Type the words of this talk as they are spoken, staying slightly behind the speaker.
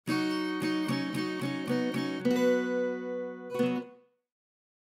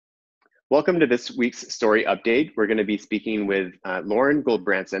Welcome to this week's story update. We're going to be speaking with Lauren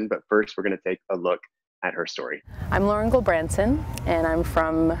Gulbrandsen, but first we're going to take a look at her story. I'm Lauren Gulbrandsen, and I'm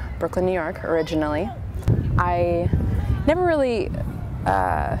from Brooklyn, New York, originally. I never really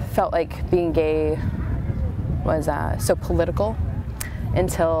felt like being gay was so political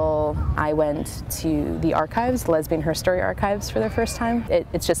until I went to the archives, the Lesbian Herstory Archives, for the first time.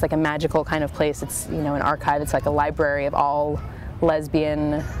 It's just like a magical kind of place. It's, you know, an archive. It's like a library of all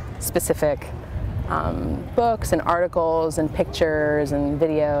lesbian specific books and articles and pictures and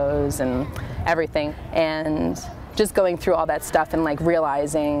videos and everything. And just going through all that stuff and like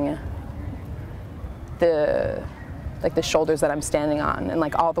realizing the shoulders that I'm standing on and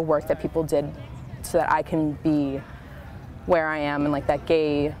like all the work that people did so that I can be where I am and like that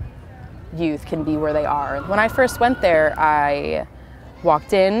gay youth can be where they are. When I first went there, I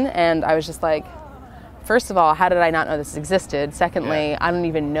walked in and I was just like, first of all, how did I not know this existed? Secondly, I don't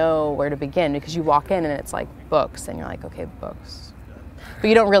even know where to begin, because you walk in and it's like books and you're like, okay, books. But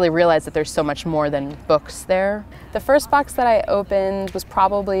you don't really realize that there's so much more than books there. The first box that I opened was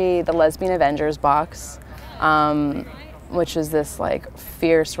probably the Lesbian Avengers box, which is this like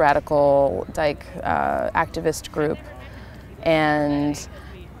fierce, radical Dyke activist group. And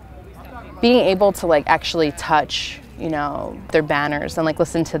being able to like actually touch, you know, their banners and like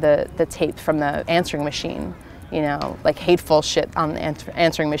listen to the tape from the answering machine, you know, like hateful shit on the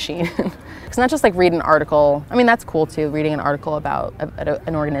answering machine. It's not just like read an article. I mean, that's cool too, reading an article about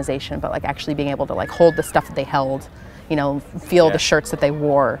an organization, but like actually being able to like hold the stuff that they held, you know, feel the shirts that they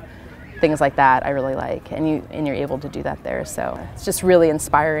wore, things like that I really like. And you're able to do that there. So it's just really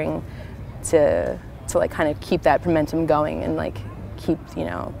inspiring to like kind of keep that momentum going and like keep, you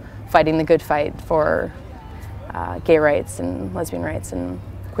know, fighting the good fight for gay rights and lesbian rights and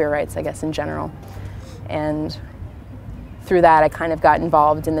queer rights, I guess, in general. And through that, I kind of got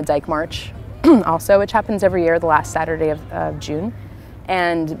involved in the Dyke March also, which happens every year, the last Saturday of June.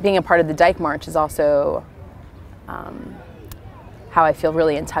 And being a part of the Dyke March is also how I feel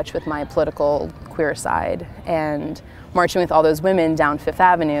really in touch with my political queer side. And marching with all those women down Fifth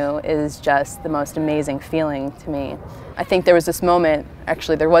Avenue is just the most amazing feeling to me. I think there was this moment,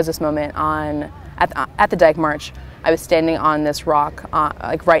 actually there was this moment at the Dyke March. I was standing on this rock,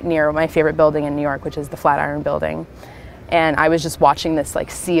 like right near my favorite building in New York, which is the Flatiron Building. And I was just watching this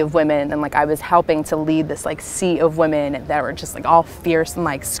like sea of women, and like I was helping to lead this like sea of women that were just like all fierce and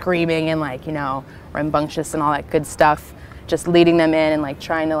like screaming and like, you know, rambunctious and all that good stuff. Just leading them in and like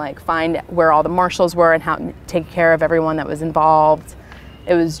trying to like find where all the marshals were and how to take care of everyone that was involved.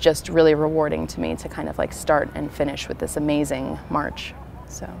 It was just really rewarding to me to kind of like start and finish with this amazing march.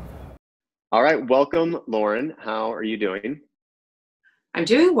 So. All right, welcome, Lauren. How are you doing? I'm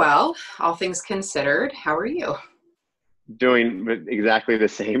doing well, all things considered. How are you? Doing exactly the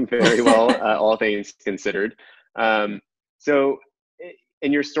same, very well, all things considered. So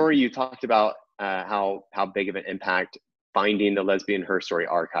in your story, you talked about how big of an impact finding the Lesbian Herstory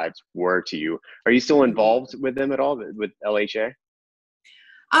Archives were to you. Are you still involved with them at all, with LHA?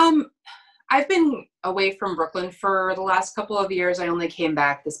 I've been away from Brooklyn for the last couple of years. I only came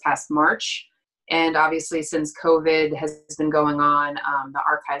back this past March. And obviously since COVID has been going on, the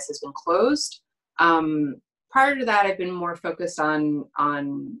archives has been closed. Prior to that, I've been more focused on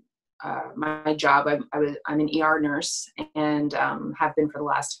my job. I'm an ER nurse and have been for the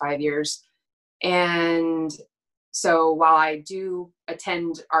last 5 years. And so while I do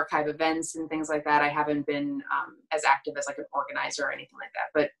attend archive events and things like that, I haven't been as active as like an organizer or anything like that.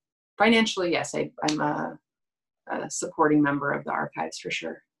 But financially, yes, I'm a supporting member of the archives for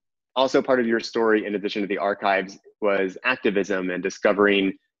sure. Also part of your story, in addition to the archives, was activism and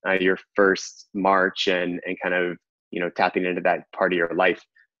discovering your first march and kind of, you know, tapping into that part of your life.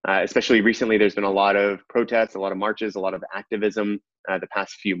 Especially recently, there's been a lot of protests, a lot of marches, a lot of activism the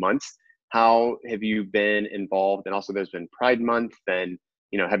past few months. How have you been involved? And also there's been Pride Month, and,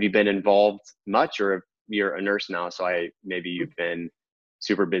 you know, have you been involved much, or you're a nurse now, so maybe you've been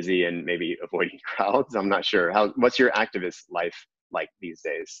super busy and maybe avoiding crowds? I'm not sure. What's your activist life like these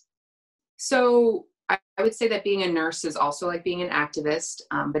days? So I would say that being a nurse is also like being an activist.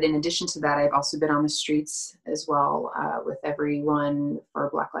 But in addition to that, I've also been on the streets as well with everyone for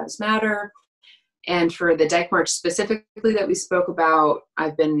Black Lives Matter. And for the Dyke March specifically that we spoke about,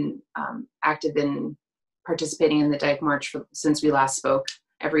 I've been active in participating in the Dyke March since we last spoke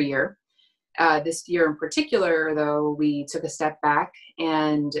every year. This year in particular, though, we took a step back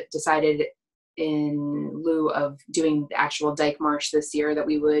and decided, in lieu of doing the actual Dyke March this year, that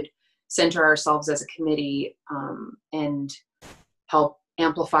we would center ourselves as a committee and help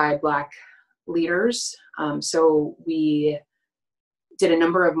amplify Black leaders. So we did a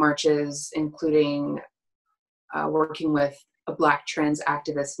number of marches, including working with a Black trans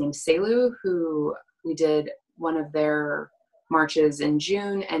activist named Selu, who we did one of their marches in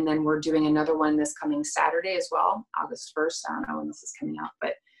June, and then we're doing another one this coming Saturday as well, August 1st. I don't know when this is coming out,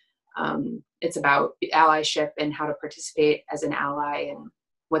 but it's about allyship and how to participate as an ally and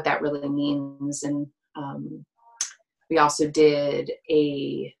what that really means. And we also did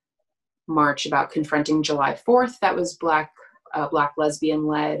a march about confronting July 4th that was Black lesbian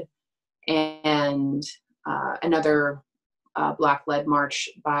led, and another Black led march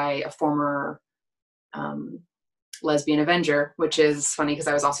by a former lesbian avenger, which is funny because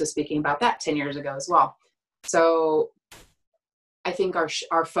I was also speaking about that 10 years ago as well. So I think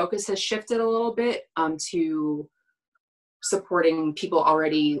our focus has shifted a little bit to supporting people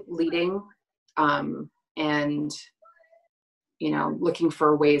already leading, and looking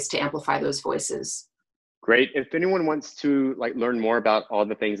for ways to amplify those voices. Great. If anyone wants to learn more about all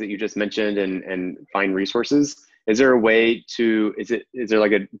the things that you just mentioned and find resources, is there a way to, is there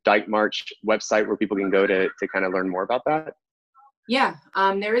like a Dyke March website where people can go to kind of learn more about that? Yeah,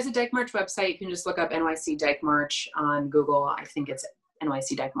 there is a Dyke March website. You can just look up NYC Dyke March on Google. I think it's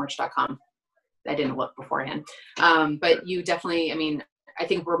nycdykemarch.com. I didn't look beforehand. But you definitely, I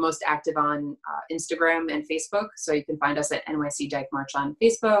think we're most active on Instagram and Facebook. So you can find us at NYC Dyke March on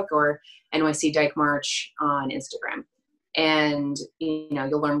Facebook or NYC Dyke March on Instagram. And,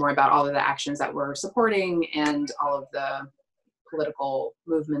 you'll learn more about all of the actions that we're supporting and all of the political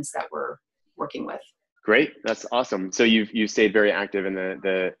movements that we're working with. Great. That's awesome. So you've stayed very active in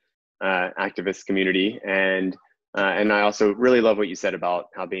the activist community. And I also really love what you said about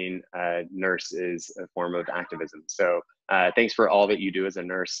how being a nurse is a form of activism. So thanks for all that you do as a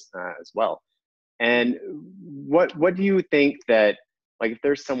nurse as well. And what do you think that, if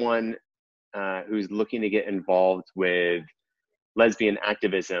there's someone who's looking to get involved with lesbian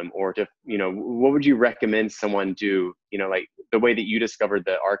activism, or to, what would you recommend someone do, the way that you discovered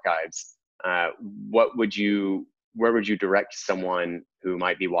the archives, where would you direct someone who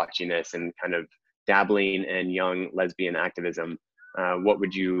might be watching this and kind of dabbling in young lesbian activism? What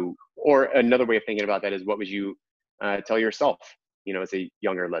would you, or another way of thinking about that is, what would you tell yourself, as a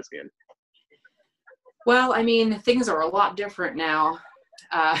younger lesbian? Well, things are a lot different now.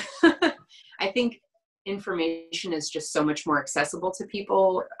 I think information is just so much more accessible to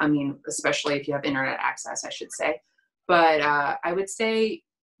people. Especially if you have internet access, I should say. But I would say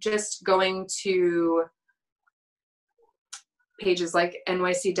just going to pages like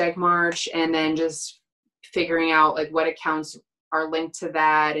NYC Dyke March, and then just figuring out what accounts are linked to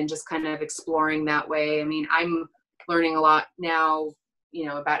that, and just kind of exploring that way. I'm learning a lot now,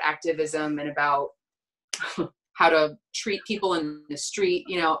 about activism and about how to treat people in the street.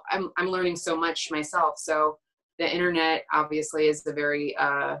 I'm learning so much myself. So the internet obviously is a very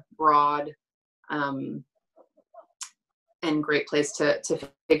broad and great place to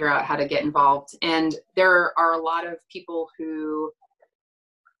figure out how to get involved. And there are a lot of people who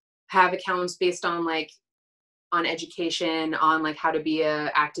have accounts based on on education, on how to be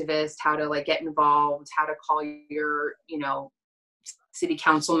a activist, how to get involved, how to call your city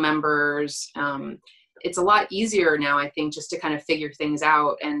council members. It's a lot easier now, I think, just to kind of figure things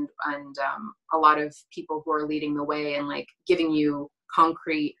out, and a lot of people who are leading the way and giving you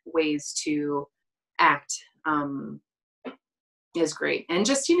concrete ways to act is great. And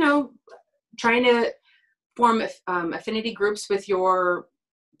just trying to form affinity groups with your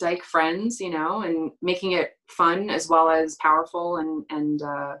Dyke friends, and making it fun as well as powerful, and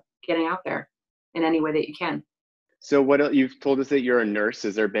getting out there in any way that you can. So what you've told us that you're a nurse.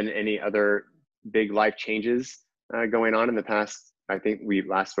 Has there been any other big life changes going on in the past? I think we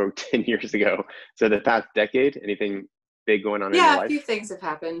last spoke 10 years ago. So the past decade, anything big going on in your life? Yeah, a few things have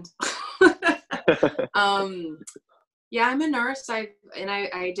happened. Yeah, I'm a nurse. I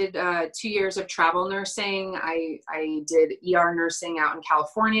did 2 years of travel nursing. I did ER nursing out in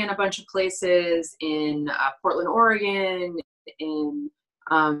California and a bunch of places, in Portland, Oregon, in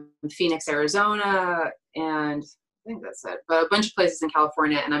Phoenix, Arizona, and I think that's it. But a bunch of places in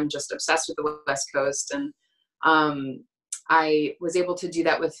California, and I'm just obsessed with the West Coast. And I was able to do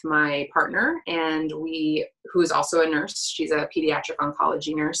that with my partner, and who is also a nurse. She's a pediatric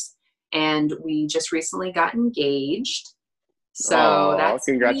oncology nurse. And we just recently got engaged. So that's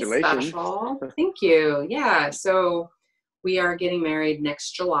congratulations. Special. Thank you. Yeah. So we are getting married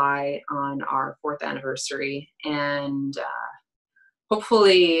next July on our 4th anniversary. And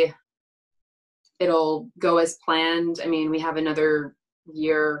hopefully it'll go as planned. We have another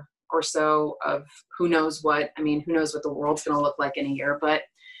year or so of who knows what. Who knows what the world's going to look like in a year. But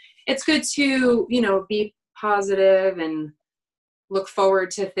it's good to, be positive and look forward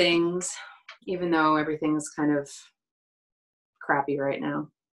to things, even though everything's kind of crappy right now.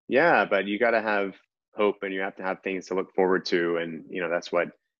 Yeah, but you got to have hope, and you have to have things to look forward to, and that's what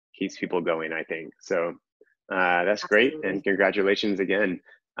keeps people going, I think. So that's great, Absolutely. and congratulations again.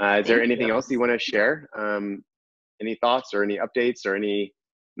 Is there anything else you want to share? Any thoughts or any updates or any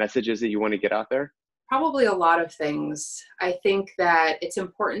messages that you want to get out there? Probably a lot of things. I think that it's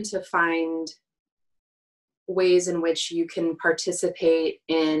important to find ways in which you can participate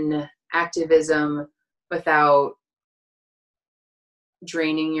in activism without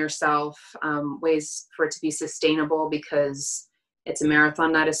draining yourself, ways for it to be sustainable, because it's a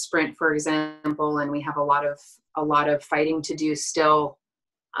marathon, not a sprint, for example, and we have a lot of fighting to do still,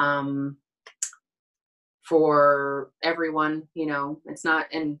 for everyone. It's not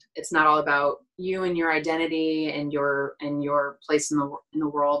all about you and your identity and your place in the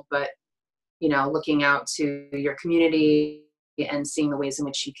world, but looking out to your community and seeing the ways in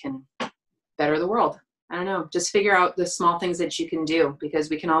which you can better the world. I don't know, just figure out the small things that you can do, because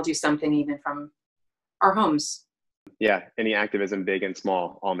we can all do something even from our homes. Yeah, any activism, big and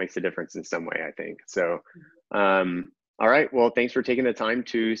small, all makes a difference in some way, I think. So, all right, well, thanks for taking the time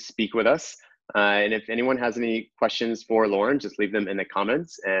to speak with us. And if anyone has any questions for Lauren, just leave them in the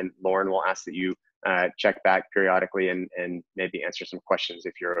comments, and Lauren will ask that you check back periodically and maybe answer some questions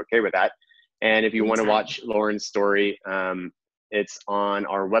if you're okay with that. And if you want to watch Lauren's story, it's on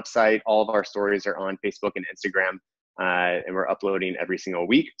our website. All of our stories are on Facebook and Instagram, and we're uploading every single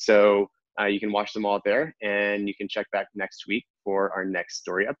week. So you can watch them all there, and you can check back next week for our next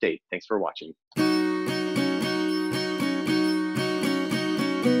story update. Thanks for watching.